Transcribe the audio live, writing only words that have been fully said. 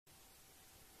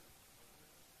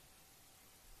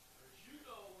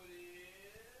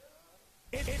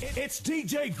It's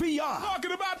DJ VR.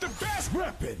 Talking about the best.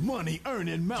 Reppin', money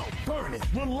earning, mouth burning.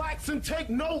 Relax and take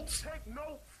notes.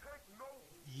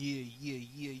 Yeah.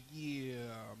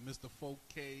 Mr.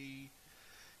 4K,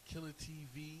 Killer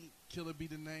TV. Killer be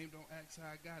the name. Don't ask how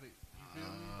I got it. You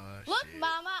feel me? Look, shit.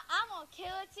 Mama, I'm on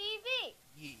Killer TV.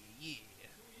 Yeah.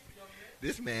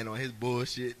 This man on his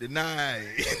bullshit tonight.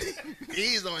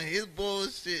 He's on his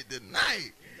bullshit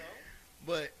tonight.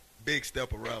 But big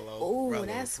Stepperello. Ooh,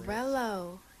 that's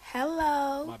Rello.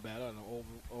 Hello. My bad. I don't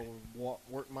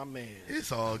overwork my man.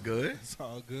 It's all good. It's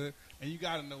all good. And you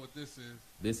got to know what this is.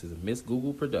 This is a Miss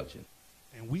Google production.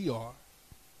 And we are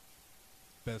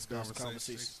Best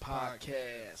Conversations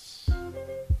Podcast.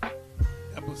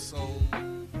 Episode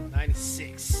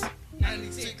 96.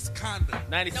 96 kinda.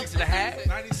 96 and a half?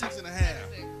 96 and a half.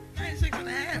 96 and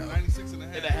a half. 96 and a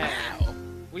half. And a half.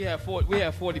 We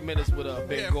had 40 minutes with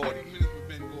Ben Gordon. 40 minutes with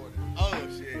Ben Gordon. Oh,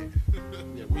 shit.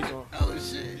 Yeah, we was on. Oh,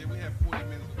 shit. Yeah, we had 40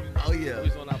 minutes with Ben Gordon. Oh, yeah. We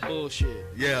was on our bullshit.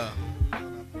 Yeah.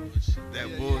 That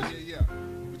bullshit. Yeah.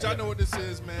 But y'all know what this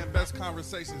is, man. Best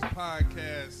Conversations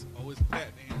Podcast. Oh, it's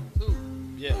platinum, too.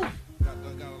 Yeah. Got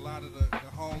a lot of the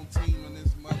home team on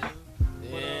this mother.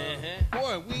 But,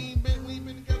 boy, we ain't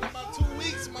been together about 2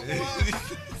 weeks, my boy.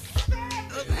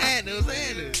 What's happening?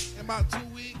 In about 2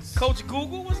 weeks. Coach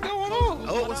Google, what's going on?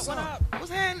 Oh, what's up?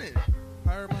 What's happening?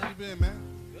 How everybody been, man?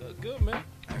 Good, man.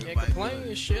 Can't complain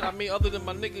and shit. I mean, other than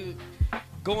my nigga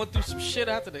going through some shit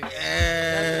after the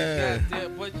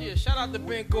goddamn. But yeah, shout out to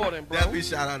Ben Gordon, bro. Definitely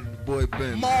shout out to the boy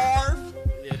Ben. Marv.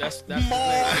 Yeah, that's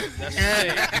Marv. That's the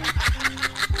name.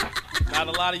 Not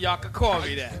a lot of y'all can call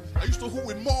me that. I used to hoop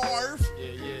with Marv.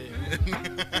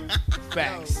 Yeah.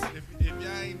 Facts. Yo, if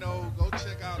y'all ain't know, go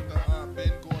check out the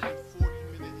Ben Gordon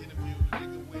 40-minute interview.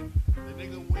 The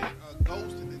nigga went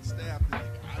ghosted and stabbed the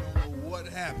nigga. I don't know what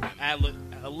happened.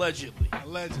 Allegedly.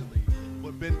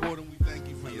 But Ben Gordon, we thank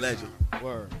you for your Allegedly. time.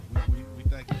 Word. We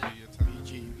thank you for your time.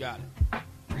 BG, you got it.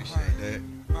 Appreciate that.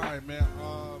 All right, man.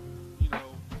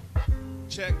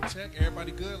 Check.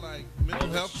 Everybody good? Like mental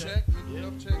health check.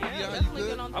 Mental health check. Yeah, you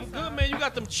good? I'm good, man. You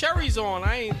got them cherries on.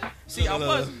 I ain't see.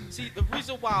 The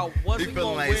reason why I wasn't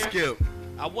gonna like wear. Skip.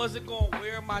 I wasn't gonna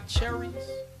wear my cherries.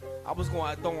 I was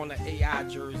gonna throw on the AI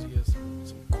jersey or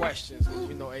some questions.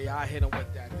 You know, AI hit him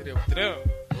with that. You know what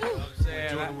I'm saying?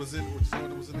 Jordan was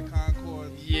in the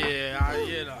Concord. Yeah,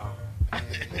 you know.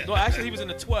 No, actually, he was in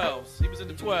the 12s. He was in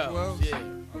the 12s. Yeah.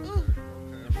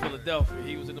 In Philadelphia,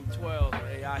 he was in them 12s.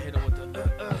 AI hit him with the.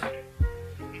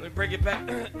 Let me bring it back.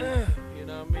 You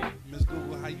know what I mean? Miss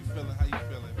Google, how you feeling?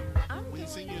 We ain't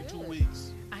seen you in 2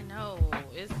 weeks. I know.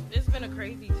 It's been a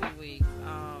crazy 2 weeks.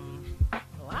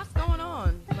 A lot's going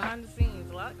on behind the scenes.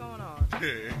 A lot going on.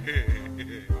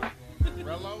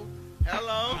 Rello?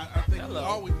 Hello? I think we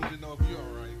always need to know if you're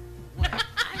alright.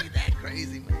 I ain't that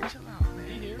crazy, man. Chill out,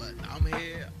 man. But I'm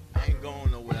here. I ain't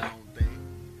going nowhere, I don't think.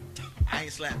 I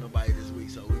ain't slapped nobody this week,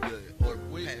 so we good. Or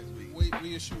past week. Where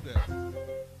you shoot at?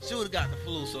 Shooter got the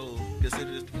flu, so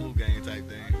consider this the flu game type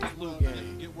thing.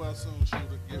 Get well soon,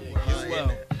 Shooter. Get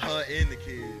well. Her and the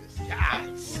kids.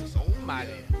 Yes. Oh my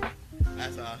God.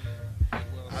 That's all.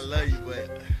 I love you,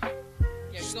 but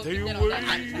stay away.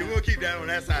 You're gonna keep that on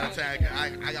that side of town.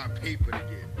 I got paper to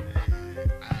get.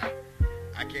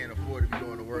 I can't afford to be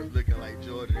going to work looking like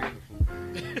Jordan in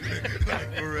the food.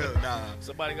 Like, for real, nah.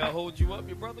 Somebody gotta hold you up.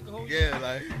 Your brother can hold you up. Yeah,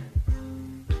 like.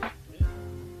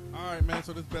 All right, man.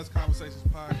 So this Best Conversations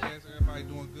Podcast, everybody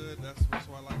doing good. That's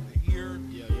what I like to hear.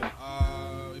 Yeah.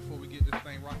 Before we get this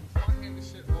thing rocking, before I hand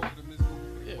this shit over to Miss Google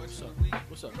for the question of the week.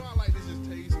 What's up? You know, I like to just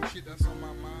tell you some shit that's on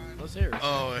my mind. Let's hear it.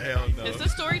 Oh, hell no. It's a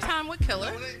story time with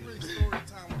Killer. No, it ain't really story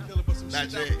time with Killer, but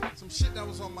some shit that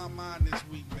was on my mind this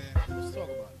week, man. Let's talk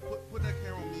about it. Put that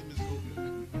camera on me, Miss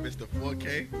Google. Mr.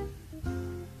 4K.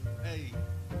 Hey,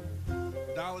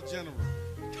 Dollar General.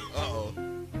 Uh-oh.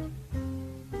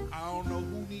 I don't know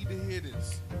who need to hear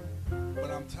this, but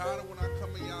I'm tired of when I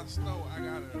come in y'all store, I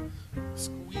gotta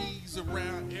squeeze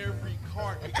around every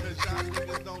cart because y'all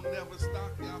niggas don't never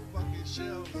stock y'all fucking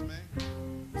shelves,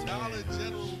 man. Dollar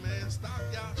General, man, stock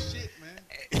y'all shit, man.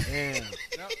 Damn.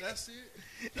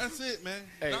 That's it, man.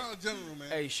 Hey, Dollar General, man.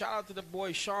 Hey, shout out to the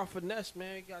boy Sean Finesse,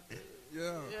 man. He got the,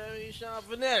 yeah, Sean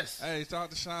Finesse. Hey, shout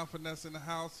out to Sean Finesse in the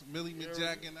house, Millie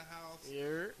McJack in the house,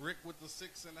 Rick with the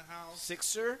 6 in the house,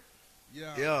 Sixer.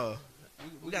 Yeah.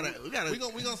 We gotta. We gonna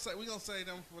say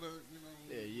them for the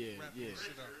wrap this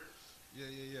shit up.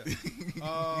 Yeah.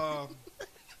 All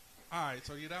right,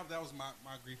 so that was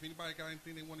my grief. Anybody got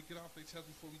anything they want to get off their chest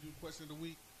before we do question of the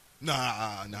week?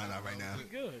 Nah, not right now. We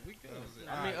good.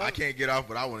 I can't get off,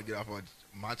 but I want to get off on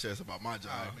my chest about my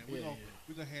job. All right, man.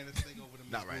 We're gonna hand this thing over to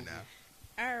Miss Not right Google. now.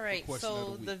 All right, question of so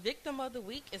the week. the victim of the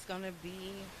week is going to be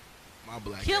My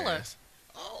black Killer. ass.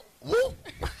 Oh, whoop.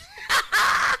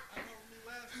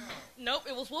 Nope,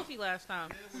 it was Wolfie last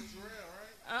time. It was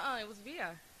Jarrell, right? It was Vi.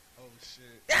 Oh,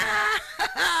 shit.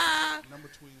 Number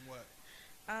between what?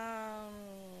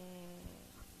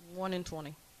 1 in 20.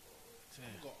 I'm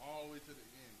going to go all the way to the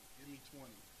end. Give me 20.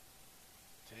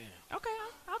 Damn. Okay,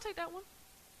 I'll take that one.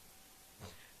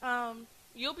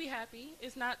 You'll be happy.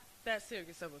 It's not that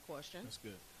serious of a question. That's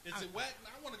good. Is it whack?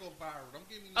 I want to go viral. Don't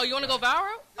give me Oh, you want to go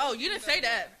viral? Oh, you didn't say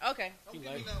that. Okay. Don't He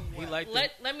give me like, nothing he whack.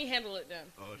 like Let me handle it then.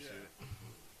 Oh, shit.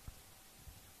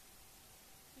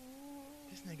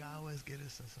 This nigga always get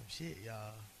us some shit,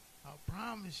 y'all. I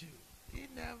promise you, he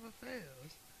never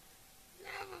fails.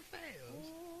 Never fails.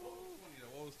 20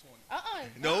 though. What was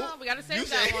 20? No. We got to You save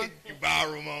that say one.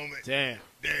 viral moment. Damn.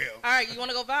 Damn. All right, you want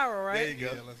to go viral, There right? you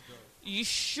go. Yeah, let's go. You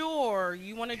sure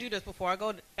you want to do this before I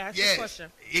go ask you a Yes.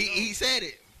 question? He said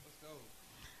it. Let's go.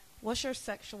 What's your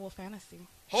sexual fantasy?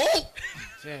 Oh!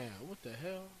 Damn. What the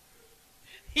hell?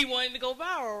 He wanted to go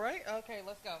viral, right? Okay,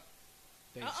 let's go.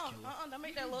 Thanks, Killer. Don't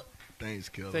make that look. Thanks,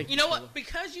 Killer. Thank You know Killer. what?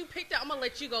 Because you picked it, I'm gonna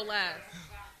let you go last.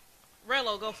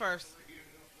 Rello, go first.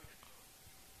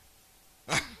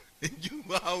 You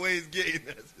always getting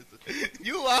us.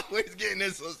 You always getting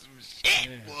us on some shit,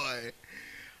 Yeah. boy.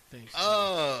 Thanks.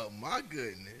 Oh, my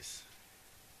goodness.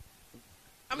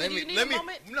 I mean, do you need a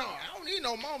moment? No, I don't need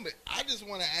no moment. I just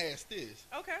want to ask this.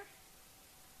 Okay.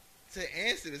 To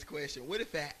answer this question, what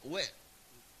if I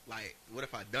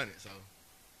done it? So,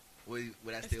 would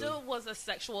I It still? still was a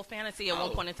sexual fantasy at Oh.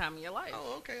 one point in time in your life.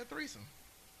 Oh, okay, a threesome.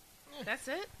 That's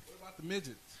it? What about the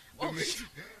midgets? Oh,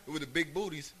 With the big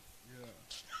booties. Yeah.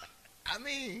 I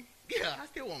mean, yeah, I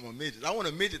still want my midgets. I want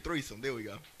a midget threesome. There we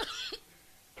go.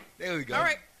 There we go. All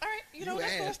right. You know,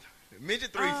 that's cool. asked.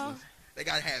 Midget threesomes. They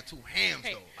gotta have two hams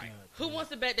Hey. though. Like, Who wants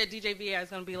to bet that DJ VI is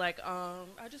gonna be like, I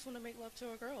just want to make love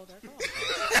to a girl. That's all.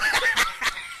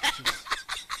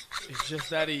 It's just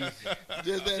that easy. just that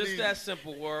Just easy. that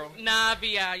simple, world. Nah,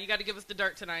 VI, you got to give us the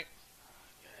dirt tonight.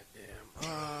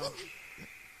 Damn.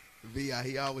 Vi,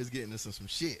 he always getting us some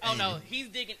shit. Oh ain't no, he? he's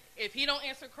digging. If he don't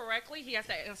answer correctly, he has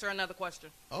to answer another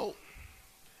question. Oh,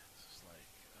 It's like,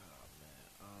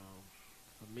 oh man.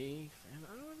 For me,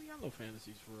 I don't really got no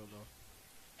fantasies for real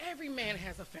though. Every man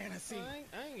has a fantasy.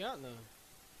 I ain't got none.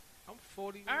 I'm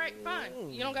 40. All right,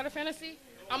 fine. You don't got a fantasy?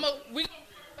 We gonna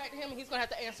back to him. And he's gonna have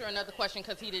to answer another question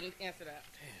because he didn't answer that.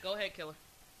 Go ahead, Killer.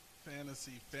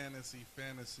 Fantasy.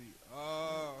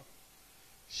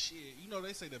 Shit. You know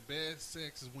they say the best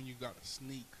sex is when you got to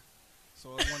sneak.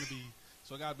 So it want to be.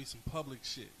 So it gotta be some public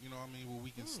shit. You know what I mean? Where we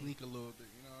can sneak a little bit.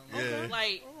 You know what I mean? Yeah.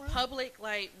 Like public,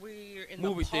 like we're in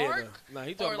Movie the park. theater. Nah,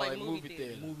 he talking or about like like movie movie theater?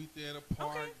 theater. Movie theater,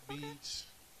 park, Okay. beach.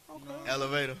 Okay. You know?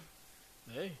 elevator.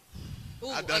 Hey. Ooh,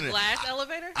 I a done it. glass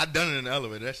elevator? I done it in the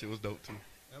elevator. That shit was dope too.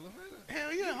 Elevator.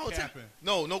 Hell yeah, whole time. Capping.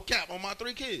 No cap on my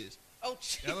 3 kids. Oh,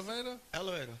 jeez. Elevator.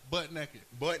 Elevator, Butt naked.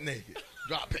 butt naked,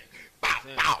 drop it, bow,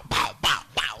 Damn. bow, bow, bow,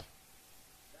 bow.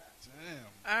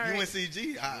 Damn. All right.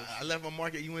 UNCG. I left my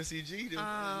mark at UNCG.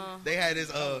 Uh, They had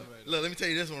this. Elevator. Look, let me tell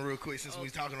you this one real quick since we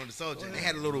was talking on the subject. They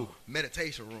had a little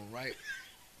meditation room, right?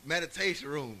 Meditation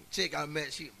room. Chick I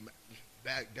met, she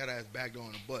that ass backed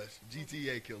on the bus.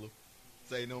 GTA killer.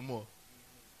 Say no more.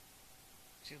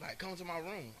 She's like, come to my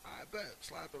room. I bet.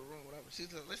 Slide through the room, whatever.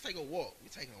 She's like, let's take a walk. We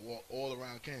taking a walk all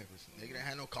around campus. Nigga didn't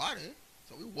have no car then.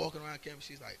 So we walking around campus.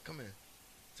 She's like, come in.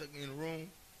 Took me in the room.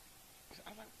 I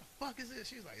was like, what the fuck is this?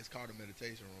 She's like, it's called a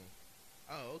meditation room.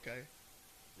 Oh, okay.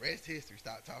 Rest history.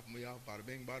 Stop talking me off. Bada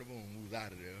bing, bada boom. We was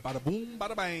out of there. Bada boom,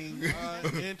 bada bang.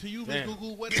 And to you, Miss Damn.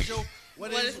 Google, what is your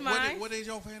What is mine? what is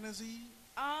your fantasy?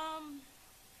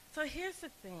 So here's the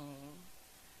thing.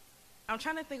 I'm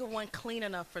trying to think of one clean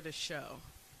enough for the show.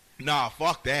 Nah,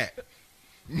 fuck that.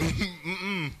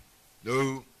 Mm-mm.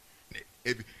 No.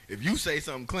 If you say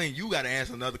something clean, you got to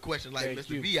answer another question like Thank Mr.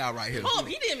 you. B out right here. Oh,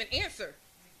 he didn't even answer.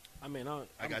 I mean,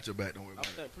 I got your back. Don't worry I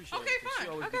about it. appreciate Okay, it. 'cause fine.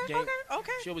 She always Okay, be gang,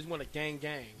 okay. She always want a gang.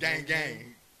 Gang,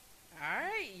 gang. All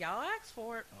right, y'all asked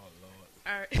for it. Oh lord,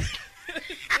 All right.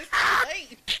 It's too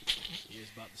late. he is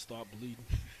about to start bleeding.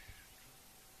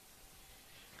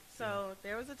 So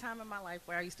there was a time in my life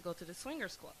where I used to go to the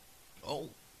swingers club. Oh.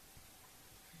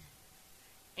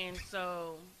 And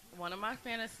so one of my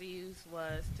fantasies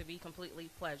was to be completely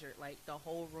pleasured, like the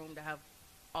whole room to have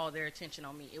all their attention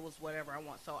on me. It was whatever I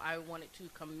want. So I wanted to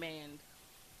command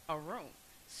a room.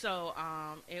 So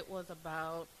it was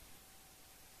about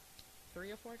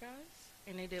 3 or 4 guys,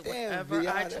 and they did whatever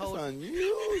I told them.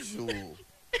 unusual.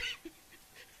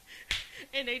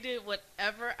 And they did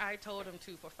whatever I told them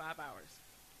to for 5 hours.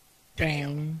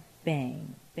 Damn. Bang,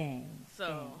 bang, bang.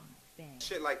 So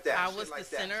Shit like that. I shit was like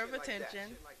the that, center shit of like that, attention,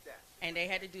 shit like that. and they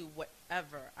had to do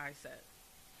whatever I said.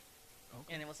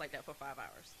 And it was like that for 5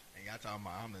 hours. And y'all talking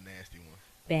about I'm the nasty one.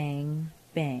 Bang,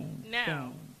 bang,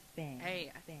 Now, bang, bang,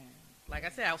 hey, bang. like I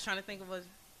said, I was trying to think of the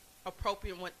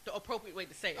appropriate way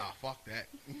to say it. Oh, fuck that.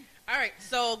 All right,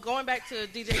 so going back to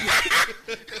DJ.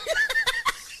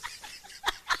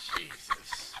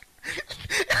 Jesus.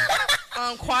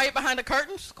 Quiet behind the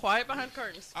curtains. Quiet behind the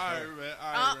curtains. All right, man.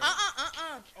 All right,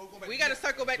 man. Oh, We got to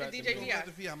circle back to DJ Go VI. back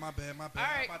to VI. My bad. All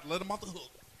right. I'm about to let him off the hook.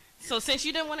 So since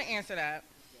you didn't want to answer that,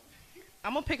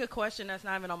 I'm gonna pick a question that's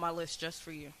not even on my list just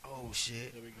for you. Oh,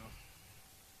 shit. Here we go.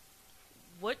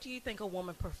 What do you think a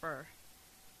woman prefer,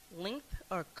 length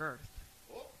or girth?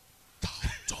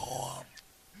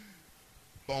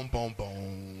 Boom, boom,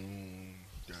 boom.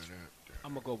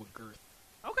 I'm gonna go with girth.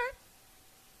 Okay.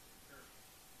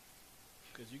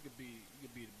 Cause you could be the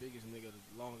biggest nigga,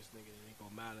 the longest nigga, and it ain't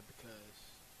gonna matter because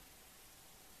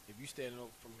if you standing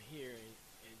over from here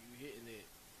and you hitting it,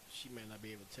 she may not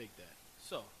be able to take that.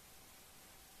 So,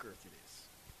 girth it is.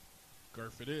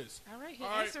 Girth it is. All right, All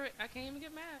right. answer it. I can't even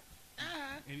get mad.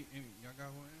 Any y'all got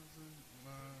one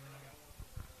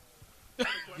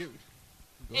answer?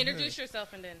 Go Introduce ahead.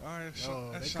 yourself and then. All right, Oh,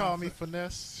 that's they Sean call me Fin-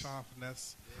 Finesse. Sean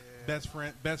Finesse, best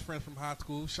friend from high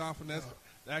school. Sean Finesse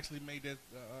actually made that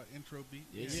intro beat.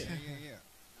 Yeah.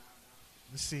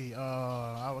 Let's see.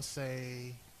 I would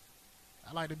say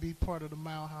I like to be part of the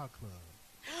Mile High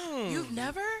Club. You've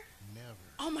never? Never.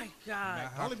 Oh my God.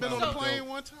 Nah, Only been on So- the plane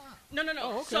one time. No.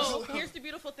 Oh, okay. So here's the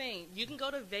beautiful thing. You can go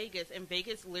to Vegas, and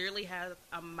Vegas literally has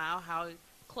a Mile High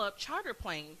Club charter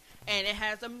plane, and it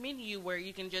has a menu where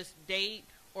you can just date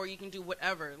or you can do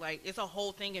whatever. Like, it's a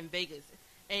whole thing in Vegas,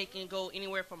 and it can go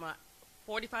anywhere from a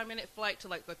 45-minute flight to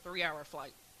like a 3-hour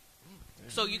flight.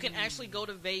 So you can actually go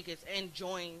to Vegas and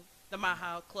join the Mile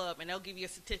High Club, and they'll give you a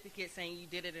certificate saying you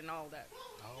did it and all that.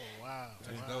 Oh wow.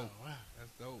 That's wow, dope. Wow.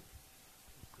 That's dope.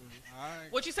 All right.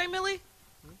 What you say, Millie?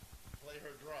 Play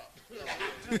her drop.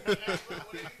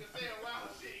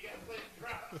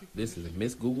 This is a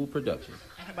Miss Google production.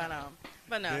 But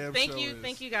no. Damn Thank sure you. is.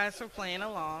 Thank you guys for playing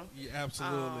along. Yeah,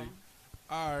 absolutely.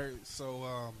 All right,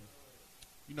 so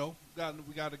we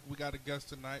got a guest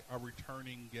tonight, a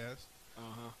returning guest.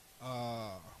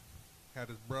 Had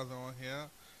his brother on here,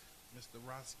 Mr.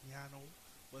 Rosciano.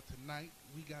 But tonight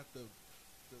we got the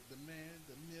man,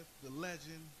 the myth, the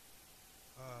legend,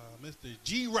 Mr.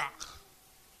 G Rock.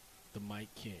 The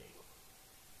Mike King.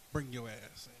 Bring your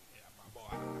ass in, yeah, my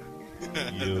boy.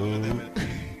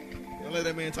 Don't let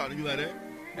that man talk to you like that.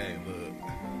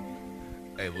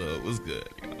 Hey, look, what's good?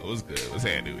 What's good? What's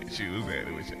happening with you? What's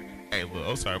happening with you? Hey, look,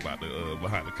 I'm sorry about the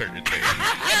behind the curtain thing.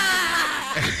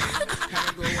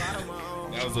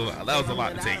 that was a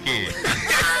lot to take in.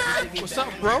 What's up,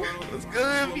 bro? What's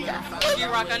good?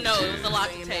 G-Rock, I know it was a lot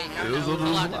to take. It was a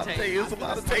lot to take. It was a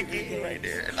lot to take in right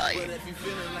there. Like,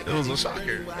 it was a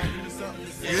shocker.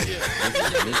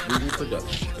 Miss Google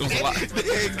production. It was a lot.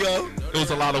 There you go. It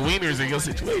was a lot of wieners in your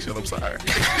situation. I'm sorry.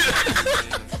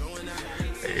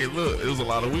 Hey, look, it was a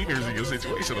lot of wieners in your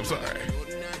situation. I'm sorry.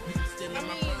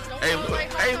 Hey,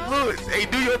 look. Hey,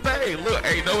 do your thing. Look,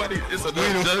 hey, nobody. It's a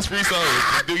just-free zone.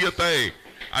 Just do your thing.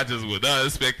 I just was not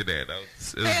expecting that.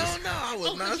 Hell no, I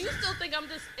was not. You still think I'm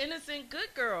this innocent good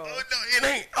girl? Oh,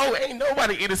 no, ain't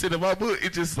nobody innocent in my book.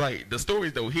 It's just like the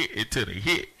stories don't hit until they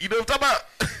hit. You know what I'm talking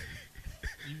about?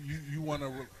 You want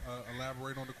to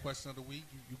elaborate on the question of the week?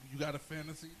 You got a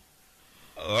fantasy?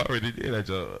 Oh, I already did that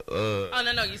job.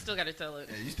 Oh no, you still gotta tell it.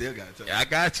 Yeah, you still gotta tell Yeah, I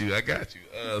got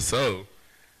you. So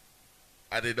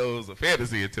I didn't know it was a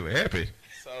fantasy until it happened.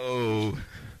 So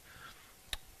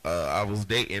I was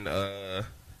dating a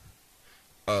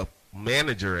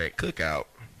manager at Cookout,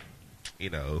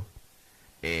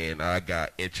 and I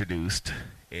got introduced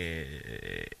in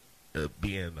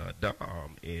being a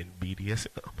dom in BDSM.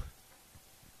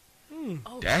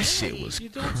 Oh, That shit was You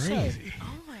don't crazy. say.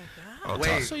 Oh my god.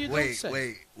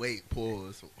 Wait,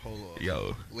 pause. Hold on.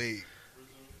 Yo. Wait.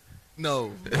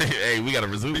 No. Hey, we gotta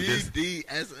resume this.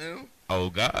 BDSM? Oh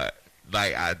God.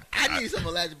 Like I need some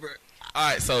elaborate.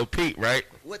 Alright, so Pete, right?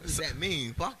 What does that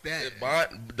mean? Fuck that.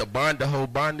 The whole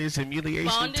bondage, humiliation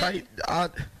Bondage?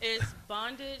 type. It's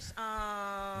bondage,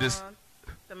 This-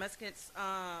 domestic,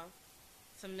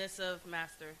 submissive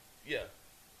master. Yeah.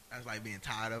 That's like being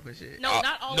tied up and shit. No,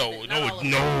 not all of it. Not all of it.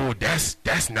 No,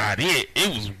 that's not it. It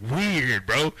was weird,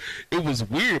 bro. It was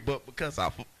weird, but because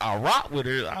I rocked with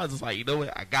her, I was just like, you know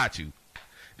what? I got you.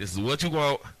 This is what you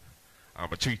want. I'm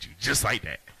gonna treat you just like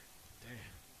that. Damn.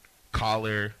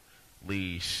 Collar,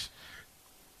 leash.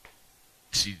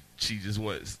 She just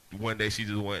wants one day. She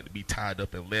just wanted to be tied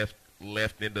up and left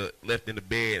left in the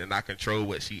bed, and I control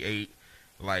what she ate,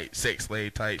 like sex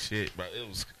slave type shit. But it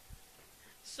was.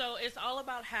 So it's all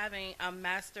about having a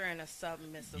master and a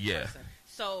submissive Yeah. person.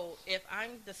 So if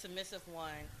I'm the submissive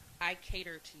one, I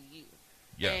cater to you.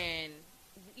 Yeah. And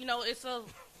you know, it's a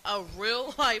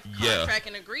real life Yeah. contract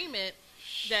and agreement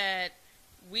that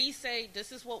we say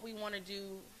this is what we want to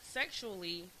do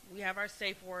sexually. We have our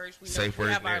safe words. We words have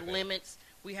and our everything. limits.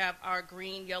 We have our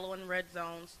green, yellow, and red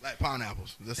zones. Like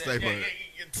pineapples. That's safe word.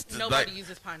 Nobody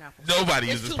uses pineapples.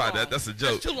 Nobody It's uses too pineapple. long. That's a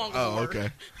joke. It's too long of a Oh, word.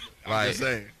 okay. I'm Like, just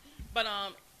saying. But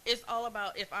it's all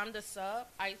about, if I'm the sub,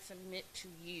 I submit to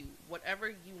you. Whatever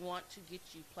you want to get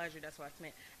you pleasure, that's what I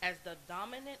submit. As the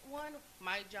dominant one,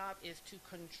 my job is to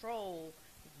control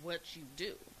what you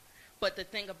do. But the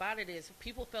thing about it is,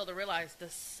 people fail to realize the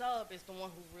sub is the one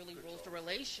who really rules the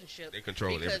relationship. They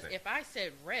control because everything. if I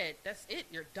said red, that's it.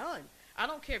 You're done. I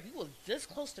don't care if you was this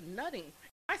close to nutting.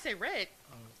 If I say red,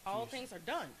 all things are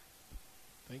done.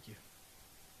 Thank you.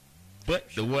 But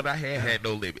the one I had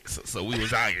no limits, so we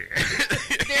was out here.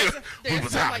 There's we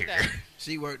was something out like here. that.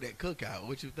 She worked at Cookout.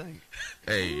 What you think?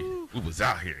 Hey, we was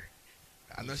out here.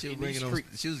 I know she was In these bringing those.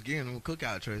 streets. She was getting them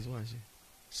cookout trays, wasn't she?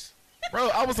 Bro,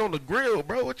 I was on the grill,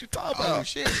 bro. What you talking about? Oh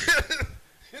shit!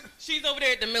 She's over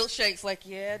there at the milkshakes like,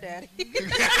 yeah, daddy.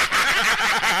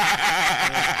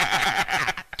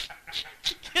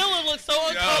 Killer looks so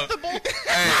uncomfortable.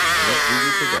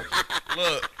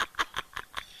 Look.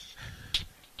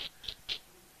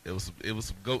 It was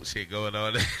some goat shit going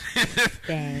on there.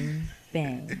 Bang,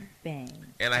 bang, bang.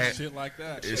 And I had Shit like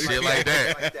that. it's shit like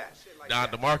that. Don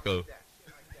DeMarco.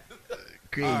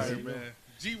 Crazy. All right, man.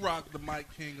 G-Rock, the Mic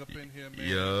King, up in here, man.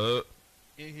 Yup.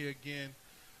 In here again.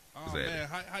 Oh, What's that? man.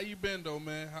 How you been, though,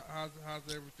 man? How's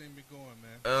everything been going,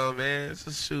 man? Oh man, it's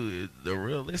just shoot. The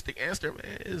realistic answer,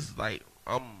 man, is like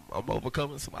I'm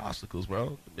overcoming some obstacles,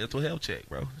 bro. Mental health check,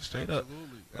 bro. Straight up.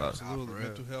 Absolutely. Absolutely. for real.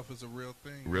 Mental health is a real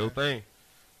thing. Real man. thing.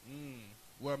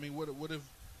 Well, I mean, what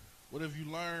have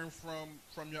you learned from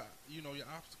your your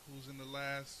obstacles in the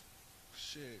last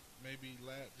maybe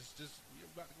just you're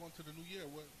about to go into the new year.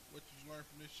 What did you learn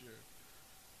from this year?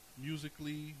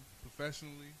 Musically,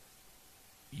 professionally?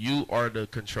 You are the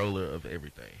controller of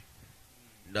everything.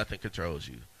 Nothing controls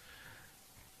you.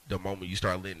 The moment you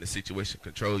start letting the situation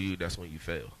control you, that's when you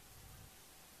fail.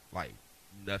 Like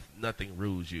nothing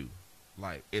rules you.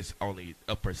 Like it's only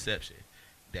a perception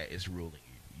that is ruling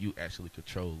you. You actually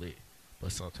control it.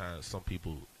 But sometimes some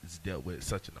people is dealt with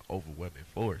such an overwhelming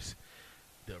force.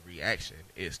 The reaction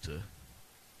is to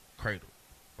cradle.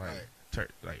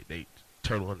 Like they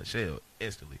turtle on the shell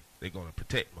instantly. They go into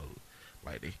protect mode.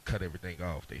 Like they cut everything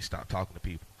off. They stop talking to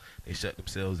people. They shut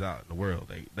themselves out in the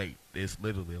world. They it's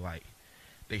literally like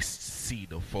they see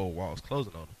the four walls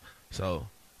closing on them. So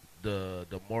the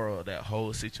moral of that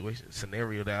whole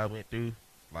scenario that I went through,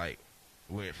 like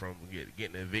went from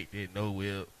getting evicted, no will,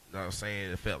 you know what I'm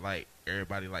saying? It felt like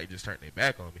everybody like just turned their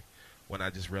back on me when I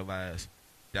just realized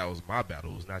that was my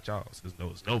battle. It was not y'all's. It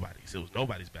was nobody's. It was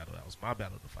nobody's battle. That was my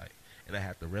battle to fight. And I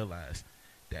had to realize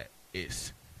that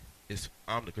it's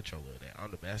I'm the controller of that.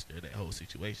 I'm the master of that whole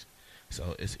situation.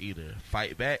 So it's either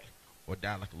fight back or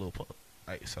die like a little punk.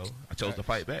 Like, so I chose to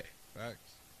fight back.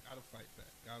 Facts. Gotta fight back.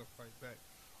 Gotta fight back.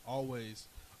 Always.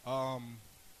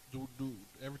 Do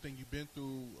everything you've been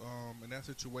through in that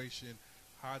situation,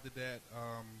 how did that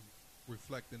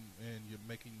reflect in your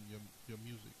making your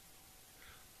music?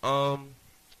 Are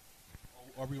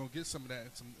we gonna get some of that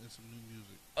in some new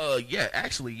music? Yeah,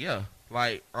 actually, yeah.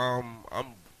 Like, I'm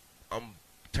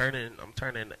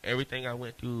turning everything I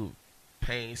went through,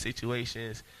 pain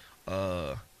situations,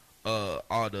 all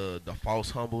the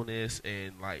false humbleness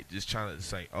and like just trying to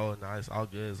say, oh no, it's all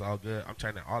good, it's all good. I'm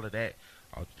turning all of that,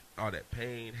 all that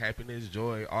pain, happiness,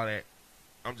 joy, all that.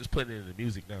 I'm just putting it in the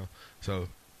music now. So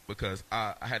because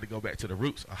I had to go back to the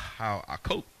roots of how I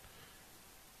cope.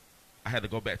 I had to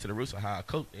go back to the roots of how I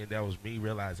cope, and that was me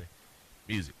realizing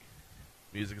music.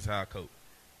 Music is how I cope.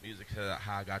 Music is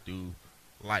how I got through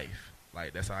life.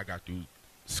 Like that's how I got through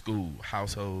school,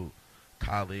 household,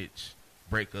 college,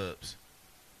 breakups,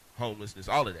 homelessness,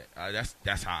 all of that.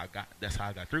 That's how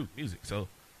I got through music. So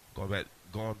going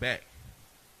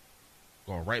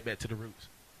right back to the roots.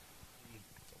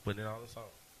 Putting it all in song.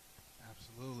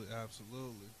 Absolutely.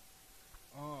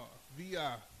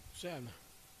 VI. Shannon.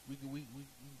 We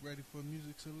ready for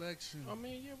music selection. I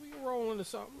mean, yeah, we can roll into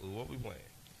something. Ooh, what we playing?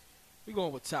 We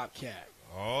going with Top Cat.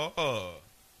 Oh.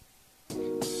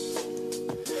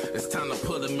 It's time to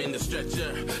put him in the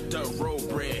stretcher. The road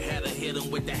bread had to hit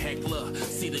him with the heckler.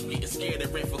 See them getting scared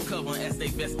and ran for cover as they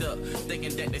vest up.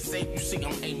 Thinking that they safe, you see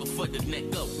I'm aiming for the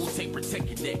neck up. Wu-Tang protect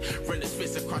your neck. Run his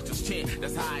fist across his chin,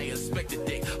 that's how I expected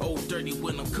that. Old dirty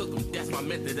when I'm cooking, that's my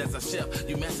method as a chef.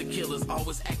 You master killers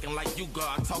always acting like you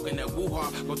God. Talking that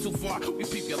woo-ha, go too far, we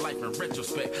peep your life in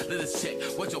retrospect. Let us check,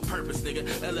 what's your purpose,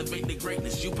 nigga? Elevate the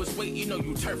greatness, you push weight, you know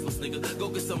you turfless, nigga. Go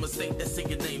get some mistake, that's in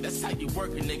your name, that's how you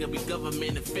working, nigga. Be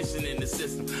government efficient in the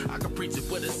system. I can preach it,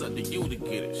 but it's up to you to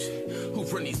get it. Who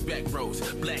run these back roads?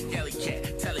 Black alley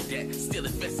cat, tell it that, still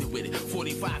invested with it.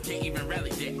 45 can't even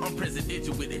rally that, I'm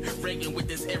presidential with it. Reagan with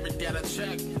this every data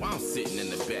track, while I'm sitting in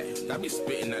the back. I be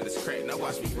spitting out this crack, now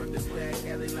watch me run this back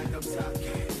alley like I'm Top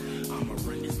Cat. I'ma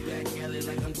run this back alley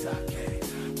like I'm Top Cat.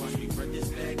 Watch me run this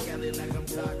back alley like I'm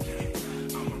Top Cat.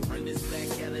 I'ma run this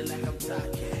back alley like I'm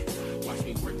Top Cat. Watch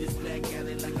me run this back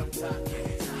alley like I'm Top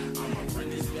Cat. I'ma run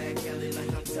this back alley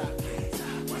like I'm Top Cat.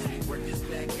 Watch me work this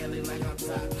back alley like I'm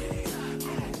Top Cat.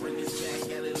 I'ma run this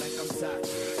back alley like I'm Top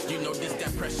Cat. You know this,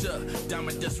 that pressure,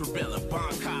 diamond dust rebelling,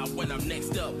 bon car when I'm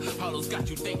next up. Hollows got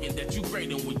you thinking that you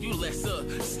greater when you less up.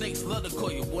 Snakes love to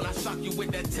call you, when I shock you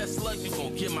with that Tesla, you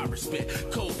gon' get my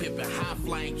respect. Cold pippin', high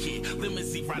flying kid,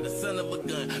 limousine ride the son of a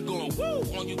gun, going woo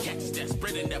on you catches that,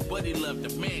 spreading that buddy love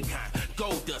to mankind.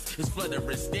 Gold dust is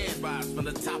fluttering, standbys from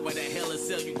the top of that hell and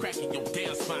cell, you cracking your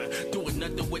damn spine. Doing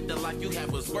nothing with the life you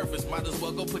have is worthless, might as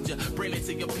well go put your brain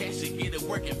into your passion, get it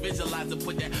working, visualize and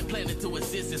put that plan into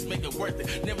existence, make it worth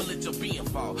it. Never let your being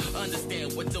fall,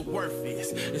 understand what your worth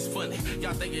is. It's funny,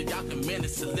 y'all thinking y'all can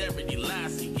manage celebrity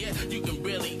lives, and yeah, you can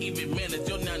barely even manage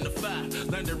your 9 to 5.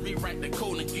 Learn to rewrite the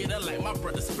code and get it like my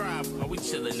brother Scribe. Are we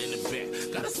chilling in the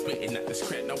back? Gotta spitting at this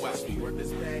crack, now watch me work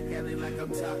this back alley like I'm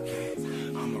Top Cat.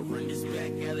 I'ma run this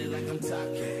back alley like I'm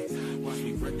Top Cat. Watch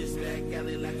me run this back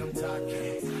alley like I'm Top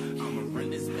Cat. I'ma run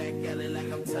this back alley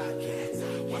like I'm Top Cat.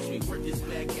 Watch me work this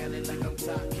back alley like I'm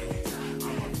Top Cat.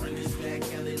 I'ma run this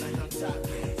back alley like I'm Top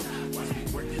Cat. Watch me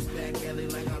work this back alley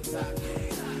like I'm Top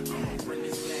Cat. I'ma run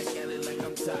this back alley like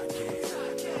I'm Top Cat.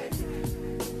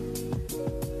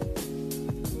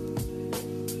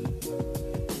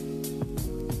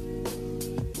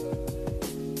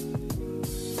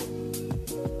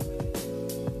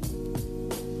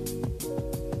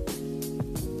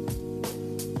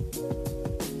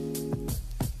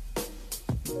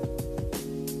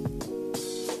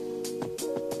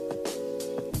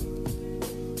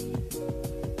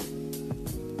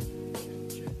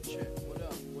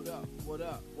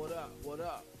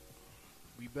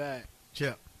 Back.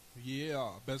 Chip.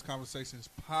 Yeah, Best Conversations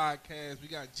podcast. We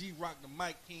got G-Rock the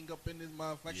Mic King up in this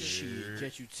motherfucker. Shit,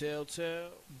 can't you tell?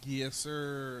 Yes,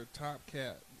 sir. Top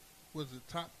Cat. Was it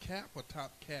Top Cat or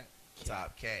Top Cat?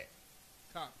 Top Cat.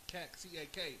 Top Cat,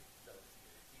 C-A-K.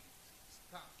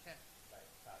 Top Cat.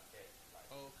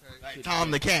 Okay. Like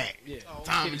Tom the Cat. Yeah. Oh,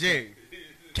 Tom and Jerry.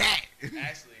 Cat.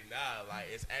 Actually, nah, like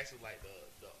it's actually like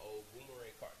the old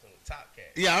Boomerang cartoon, Top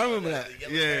Cat. Yeah, I remember that. The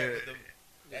yellow Yeah. cat with the-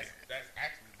 That's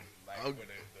actually like where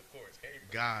the chorus came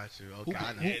from. Got you. Okay.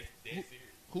 I know. Dead serious.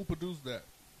 Who produced that?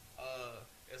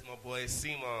 It's my boy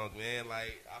Simon, man.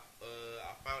 Like I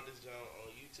found this joint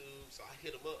on YouTube, so I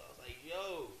hit him up. I was like,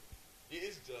 "Yo,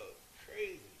 this joke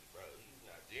crazy, bro. He's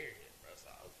Nigerian, bro."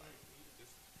 So I was like,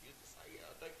 "You just like,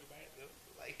 yeah, thank you, man."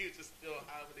 Like he was just still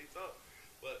high when they talk,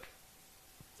 but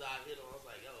so I hit him. I was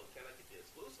like, "Yo, can I get the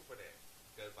exclusive for that?"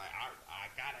 Because like I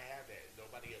gotta have that.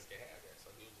 Nobody else can have that.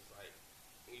 So he was just like,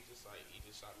 he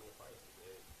just shot me a price and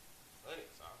money.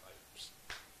 So I was like,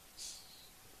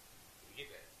 we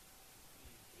get that.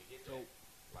 Dope.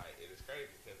 Like it is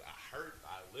crazy because I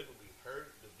literally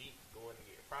heard the beat going to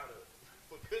get product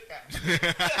for Cookout.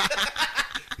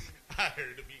 I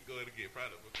heard the beat going to get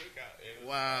product for Cookout. And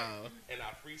wow. Like, and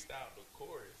I freestyled the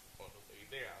chorus on the way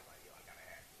there. I was like, yo, I gotta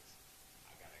have this.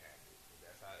 And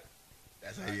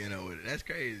that's how you know it. That's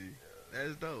crazy. Yeah.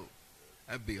 That's dope.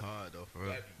 That'd be hard though for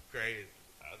real. That'd be crazy.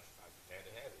 I just had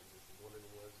to have it. It's just one of the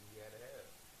ones you had to have.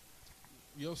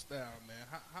 Your style, man.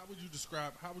 How would you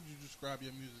describe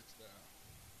your music style?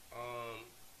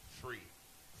 Free.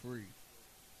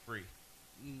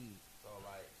 So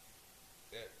like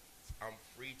that, I'm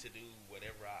free to do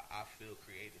whatever I feel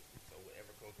creatively. So whatever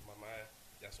comes to my mind,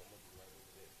 that's what I'm gonna do right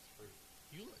over there. It's free.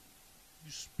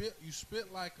 You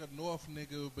spit like a North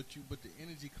nigga, but the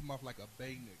energy come off like a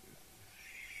Bay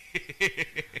nigga.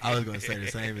 I was gonna say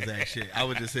the same exact shit. I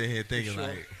was just sitting here thinking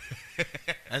like,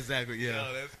 that's exactly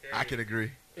No, that's crazy. I can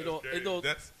agree. That's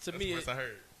what I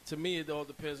heard. To me, it all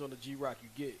depends on the G-Rock you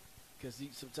get, because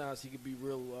sometimes he can be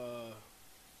real.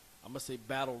 I'm gonna say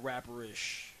battle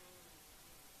rapper-ish.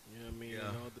 You know what I mean? Yeah. You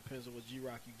know, it depends on what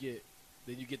G-Rock you get.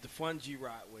 Then you get the fun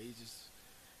G-Rock where he just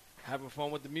having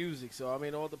fun with the music. So I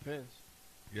mean, it all depends.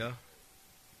 Yeah.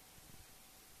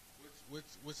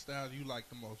 Which style do you like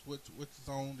the most? Which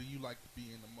zone do you like to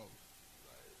be in the most?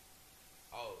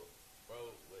 Oh, bro,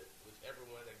 whichever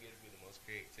one that gives me the most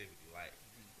creativity. Like,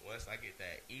 once I get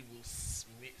that evil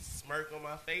smirk on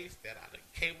my face that I done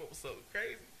came up with something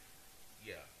crazy,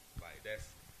 yeah, like that's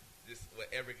just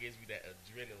whatever gives me that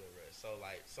adrenaline rush. So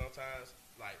like sometimes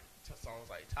like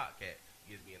songs like Top Cat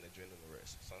gives me an adrenaline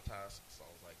rush. Sometimes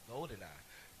songs like GoldenEye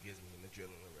gives me an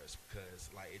adrenaline rush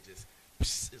because like it just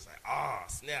it's like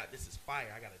snap, this is fire,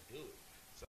 I gotta do it.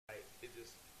 So like it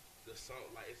just the song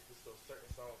like it's just so certain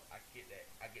songs I get that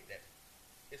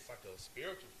it's like a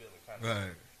spiritual feeling kind of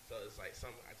Right. thing. So it's like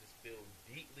something I just feel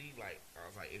deeply like I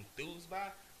was like enthused by.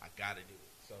 I gotta do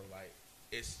it. So like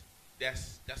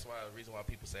that's why the reason why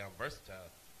people say I'm versatile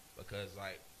because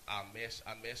like I mesh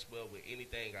well with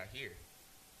anything I hear.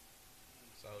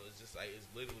 So it's just like it's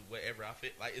literally whatever I feel.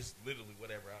 Like it's literally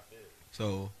whatever I feel.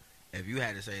 So, if you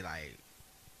had to say like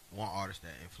one artist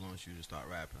that influenced you to start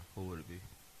rapping, who would it be?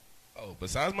 Oh,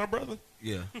 besides my brother?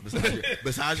 Yeah,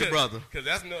 besides your brother. Because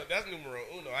that's numero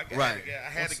uno. I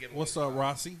had to get. What's up,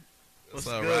 Rossi? What's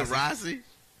up, good, Rossi?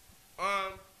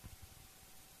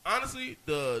 Honestly,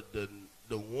 the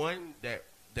one that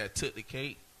took the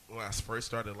cake when I first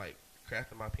started like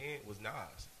crafting my pen was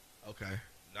Nas. Okay.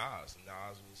 Nas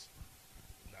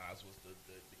was the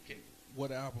cake.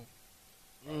 What album?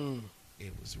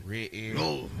 It was written.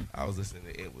 Oh. I was listening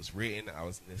to It Was Written. I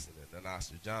was listening to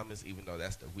Nostradamus, even though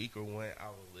that's the weaker one. I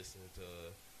was listening to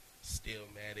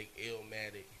Stillmatic,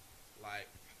 Illmatic,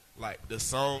 like the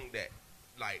song that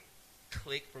like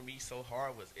clicked for me so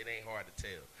hard was It Ain't Hard to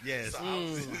Tell. Yes. So I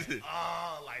was like,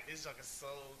 oh, like this song is so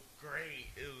great.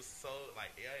 It was so like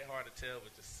It Ain't Hard to Tell,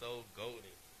 but just so golden.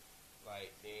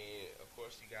 Like then of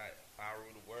course you got I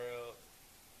Rule the World,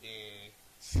 and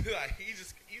like he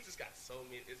just got so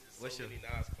many. It's just so many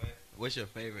Nas classics. What's your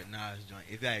favorite Nas joint?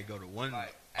 If I had to go to one,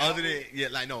 Like, other than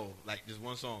album? like just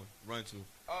one song, run to.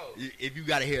 Oh, If you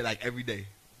gotta hear it like every day.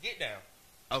 Get Down.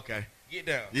 Okay. Get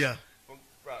Down. Yeah.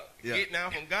 Bro, Yeah. Get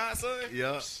Down from Godson.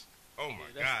 Yeah. Oh my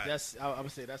Yeah, God. that's I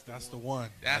would say that's the one.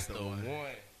 That's the one.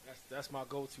 That's my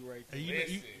go-to right there.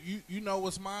 Hey, you know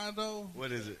what's mine though?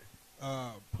 What is it?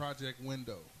 Project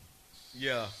Window.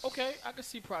 Yeah. Okay, I can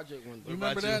see Project Window. You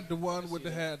remember that? The one with the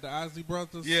Ozzy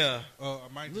Brothers? Yeah. I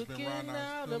might just been riding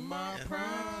out of my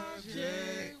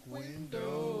project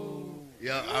window.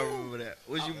 Yeah, I remember that.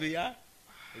 What's your VI?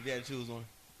 If you had to choose one.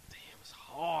 Damn, it's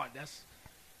hard.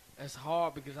 That's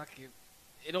hard because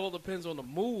it all depends on the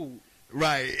mood.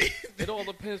 Right. It all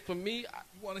depends for me.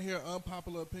 You want to hear an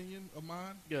unpopular opinion of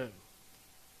mine? Yeah.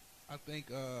 I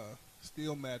think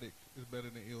Stillmatic is better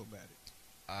than Illmatic.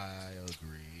 I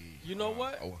agree. You know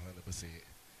what? 100%.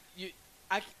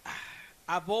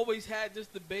 I've always had this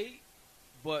debate,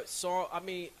 but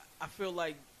I feel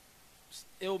like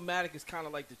Illmatic is kind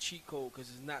of like the cheat code because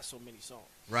there's not so many songs.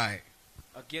 Right.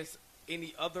 Against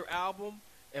any other album,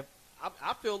 if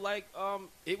I feel like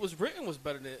It Was Written was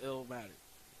better than Illmatic.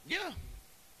 Yeah.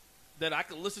 That I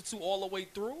could listen to all the way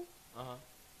through.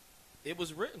 It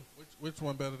Was Written. Which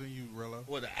one better than you, Rella?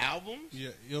 What, the albums? Yeah,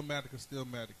 Illmatic or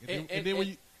Stillmatic. And then when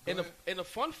you and a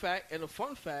fun fact,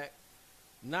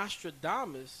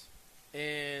 Nostradamus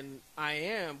and I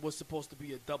Am was supposed to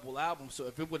be a double album. So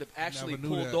if it would have actually Never knew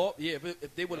pulled that. off,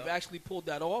 if they would have actually pulled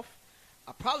that off,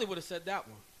 I probably would have said that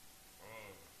one.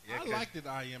 I liked it.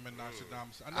 I Am and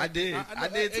Nostradamus. I did. I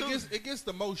did too. It gets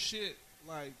the most shit.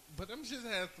 Like, but them shits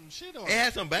had some shit on It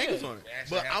had some bangers on it.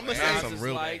 But I'm gonna say some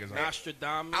real bangers on it.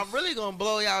 Nostradamus. I'm really gonna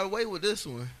blow y'all away with this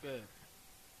one. Good.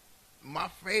 My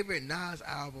favorite Nas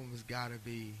album has gotta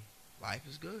be Life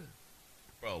Is Good.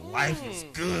 Bro, Life Was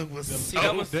Good was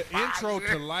the intro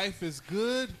to Life Is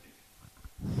Good.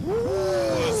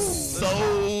 Was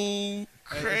so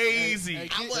crazy.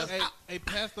 Hey,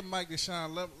 pass the mic to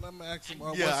Sean. Let me ask him.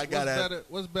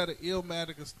 What's better,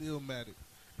 Illmatic or Stillmatic?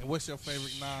 And what's your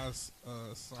favorite Nas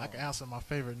song? I can answer my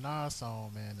favorite Nas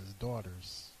song, man, is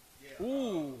Daughters.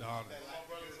 Ooh.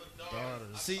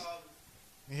 Daughters. See?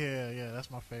 Yeah, that's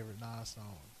my favorite Nas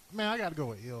song. Man, I got to go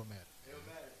with Illmatic.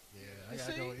 Yeah, I got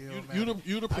to go with Illmatic.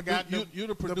 You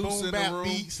the producer boom in bap the room.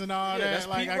 beats and all that. That's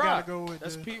Like, Pete I Rock. got to go with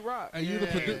That's Pete Rock. Hey, you the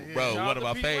producer. Bro, Shout one of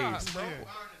out my to Pete faves. Rock,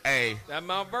 Hey, that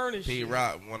Mount Vernon Pete shit.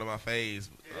 Rock, one of my faves.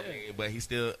 I mean, but he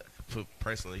still,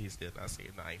 personally, he's still not seeing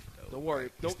Knife though. Don't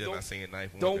worry. He's still not seeing Knife.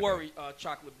 Don't worry,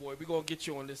 Chocolate Boy. We're going to get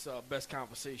you on this Best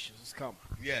Conversations. It's coming.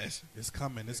 Yes. It's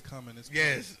coming.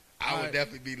 Yes. I would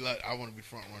definitely be. I want to be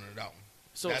front runner of that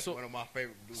one. That's one of my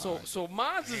favorite producers. So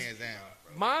mine's hands down.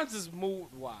 Mine's is mood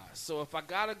wise. So if I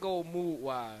gotta go mood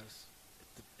wise,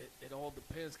 it all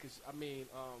depends. Cause I mean,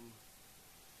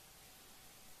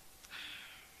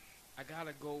 I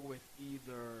gotta go with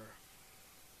either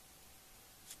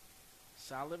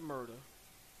Silent Murder.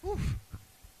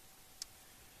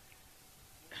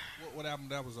 What album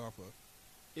that was off of?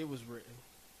 It was written.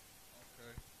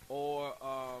 Okay. Or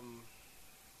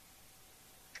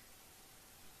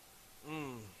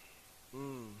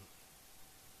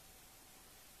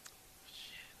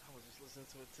shit, I was just listening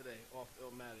to it today off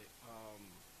Illmatic.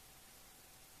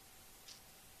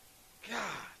 God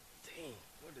damn,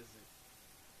 what is it?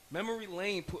 Memory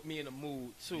Lane put me in a mood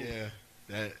too. Yeah,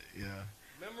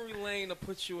 Memory Lane will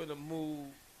put you in a mood.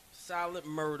 Silent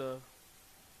Murder.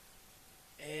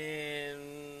 And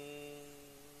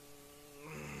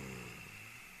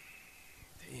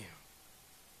damn.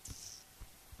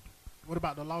 What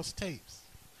about the Lost Tapes?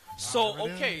 So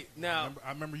okay, now I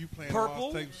remember you playing Purple,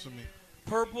 Lost Tapes for me.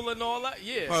 Purple and all that.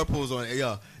 Yeah. Purple's on it.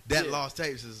 Yeah, that Yeah. Lost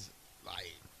Tapes is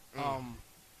like.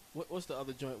 What's the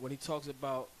other joint when he talks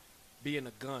about being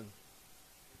a gun?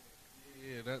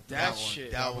 Yeah, that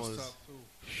shit. That was tough too.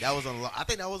 That was on. I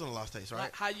think that was on the Lost Tapes, right?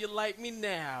 Like, how you like me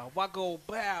now? Why go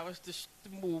bow? It's the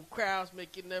move. Crowds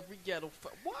making every ghetto.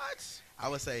 What? I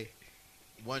would say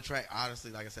one track,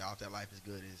 honestly, like I said, off that Life is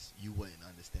Good is You Wouldn't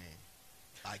Understand.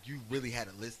 Like, you really had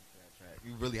to listen to that track.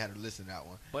 You really had to listen to that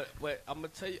one. But I'm gonna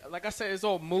tell you, like I said, it's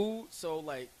all mood. So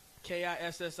like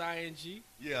KISSING.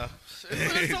 Yeah.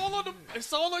 It's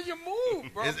all on your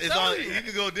mood, bro. It's all, you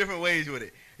can go different ways with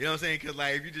it. You know what I'm saying? Because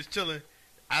like if you're just chilling,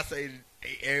 I say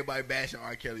everybody bashing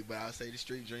R. Kelly, but I'll say the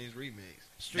Street Dreams remix.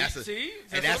 That's what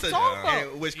I'm talking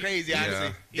about. What's crazy,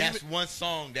 honestly, that's one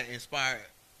song that inspired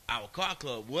our car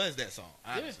club was that song,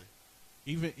 honestly.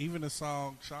 Even the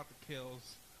song Shout to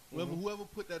Kells. Whoever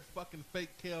put that fucking fake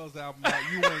Kells album out,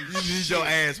 you ain't you need shit. your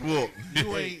ass whooped.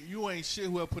 You ain't shit.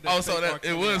 Whoever put that. Oh, fake so R. that it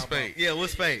Kelly was album fake. out. Yeah, it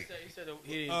was fake. He said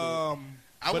he didn't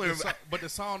but the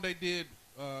song they did,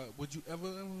 Would You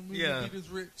Ever Be This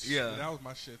Rich? Yeah, that was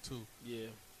my shit too. Yeah,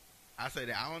 I say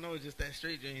that. I don't know, just that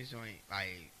Street Dreams joint,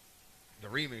 like the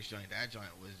remix joint. That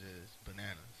joint was just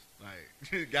bananas.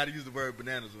 Like, got to use the word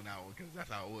bananas on that one because that's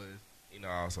how it was. You know,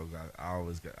 I also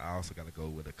got to go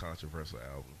with a controversial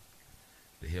album,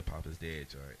 the Hip Hop Is Dead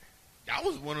joint. That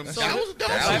was one of them. So that was a dope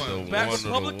one. Black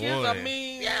Republicans. I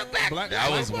mean, yeah,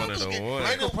 that was one of the ones.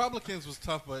 Black Republicans was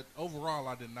tough, but overall,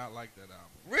 I did not like that album.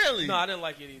 Really? No, I didn't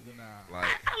like it either. Nah, like,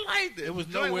 I liked it. It was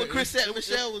joint nowhere. with Chrisette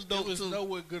Michelle was dope It was too.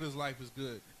 nowhere good as Life Is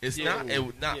Good. It's Yeah. not.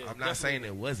 Yeah, I'm not saying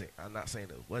it wasn't. I'm not saying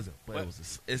it wasn't. But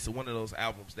it's one of those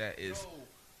albums that is.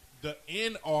 The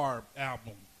NR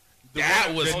album.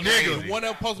 That was the nigga. One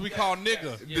that supposed to be called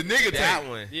Nigga. The nigga that tape.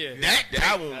 one. Yeah.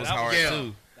 That one was hard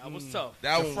too. That was tough.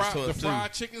 That The one was tough the too.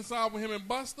 fried chicken song with him and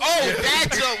Busta. Oh,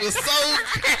 that joke was so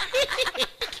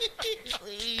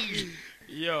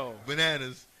Yo.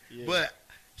 bananas. Yeah. But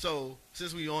so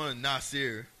since we on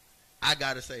Nasir, I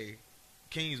gotta say,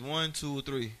 Kings 1, 2, or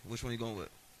 3. Which one you going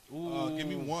with? Give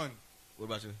me one. What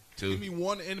about you? 2. Give me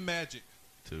one in Magic.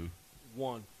 2.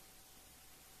 1.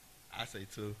 I say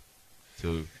 2.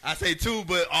 2. I say 2,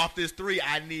 but off this 3,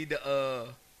 I need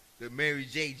the Mary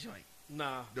J joint,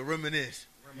 Nah. the Reminisce.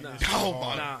 Nah. Oh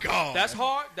my God, That's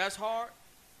hard. That's hard.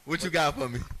 What you got for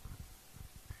me?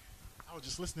 I was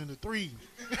just listening to 3.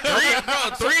 3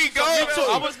 go.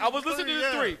 I was listening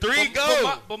to 3. 3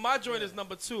 go. But my joint is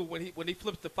number 2 when he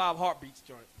flips the 5 heartbeats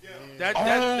joint. Yeah. That's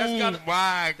gotta,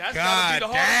 my that's God, gotta be the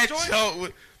hardest that joint.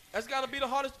 joke. That's gotta be the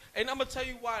hardest. And I'm gonna tell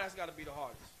you why that's gotta be the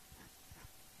hardest.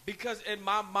 Because in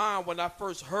my mind, when I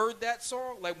first heard that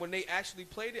song, like when they actually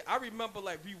played it, I remember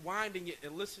like rewinding it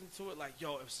and listening to it like,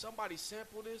 yo, if somebody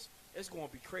sampled this, it's gonna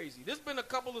be crazy. There's been a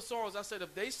couple of songs I said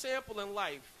if they sample in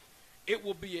life, it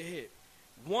will be a hit.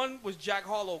 One was Jack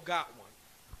Harlow Got One.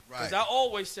 Because I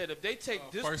always said if they take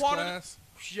this First part Class?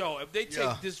 if they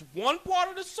take this one part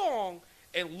of the song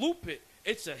and loop it,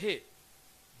 it's a hit.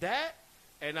 That,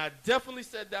 and I definitely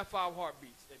said that 5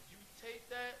 heartbeats. If you take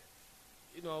that,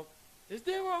 you know, is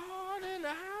there a heart in the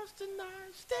house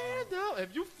tonight? Stand up.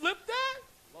 If you flip that,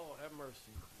 Lord have mercy.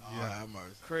 Yeah, have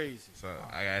mercy. Crazy. So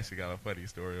I actually got a funny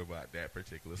story about that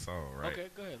particular song, right? Okay,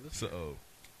 go ahead. Let's So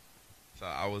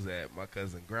I was at my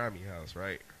cousin Grammy house,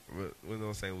 right? We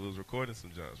know saying we was recording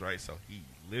some jumps, right? So he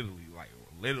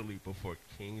literally before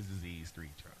King's Disease 3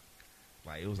 dropped.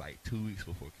 Like it was like 2 weeks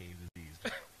before King's Disease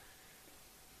dropped.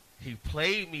 He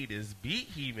played me this beat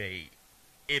he made,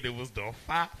 and it was the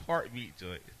 5 heartbeat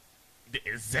joint. The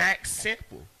exact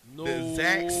sample. No. The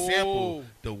exact sample.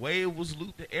 The way it was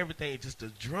looped and everything, just the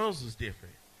drums was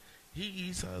different. He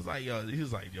was like, yo,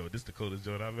 this the coolest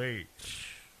joint I made.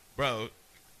 Bro,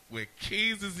 when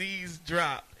King's Disease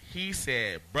dropped, he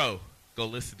said, bro, go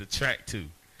listen to track 2.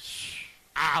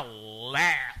 I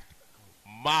laughed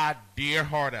my dear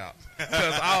heart out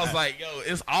because I was like, yo,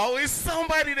 it's always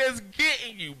somebody that's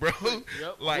getting you, bro.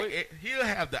 Yep, Like he'll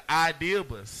have the idea,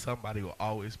 but somebody will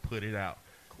always put it out.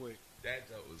 Quick. That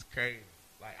joke was crazy.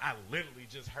 Like I literally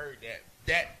just heard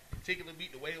that particular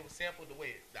beat, the way it was sampled, the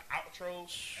way the outro,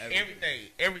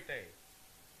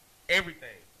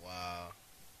 everything. Wow.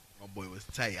 My boy was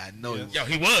tight. I know he was. Yo,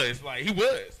 he was. Like, he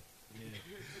was.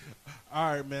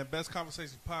 All right, man. Best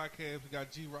Conversation Podcast. We got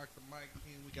G-Rock the Mike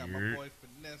King. We got my boy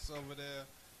Finesse over there.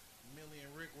 Millie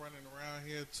and Rick running around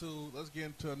here, too. Let's get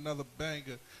into another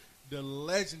banger. The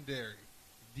legendary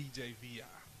DJ VI.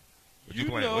 What you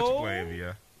playing,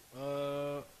 VI?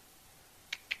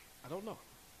 I don't know.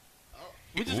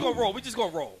 We just gonna roll. We just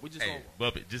gonna roll.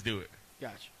 Bump it. Just do it.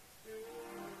 Gotcha.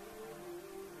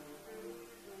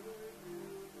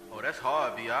 Oh, that's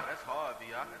hard, VI. That's hard,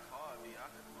 VI.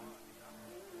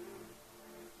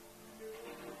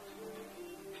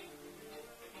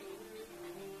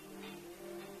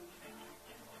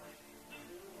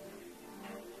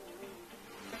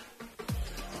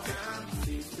 Time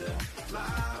seems to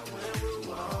fly when we're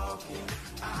walking.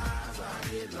 Eyes I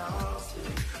get lost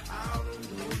in. Out and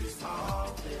do this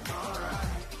all day. Alright,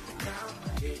 now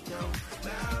it don't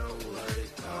matter what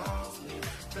it costs me.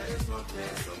 Place my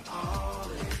place, I'm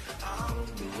all in. I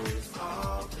don't do this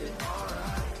all day.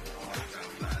 Alright.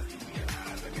 Time flies, keep me in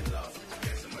eyes, I get lost.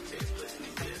 Catching my text, placing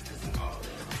these business, I'm all in.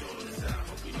 Doing this out,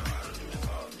 hope you know how to do this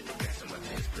all day. Catching my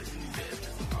text, placing these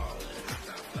business, I'm all in.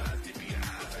 Time flies, keep me in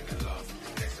eyes, I get lost.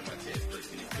 Catching my text,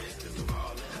 placing these business, I'm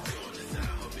all in. Doing this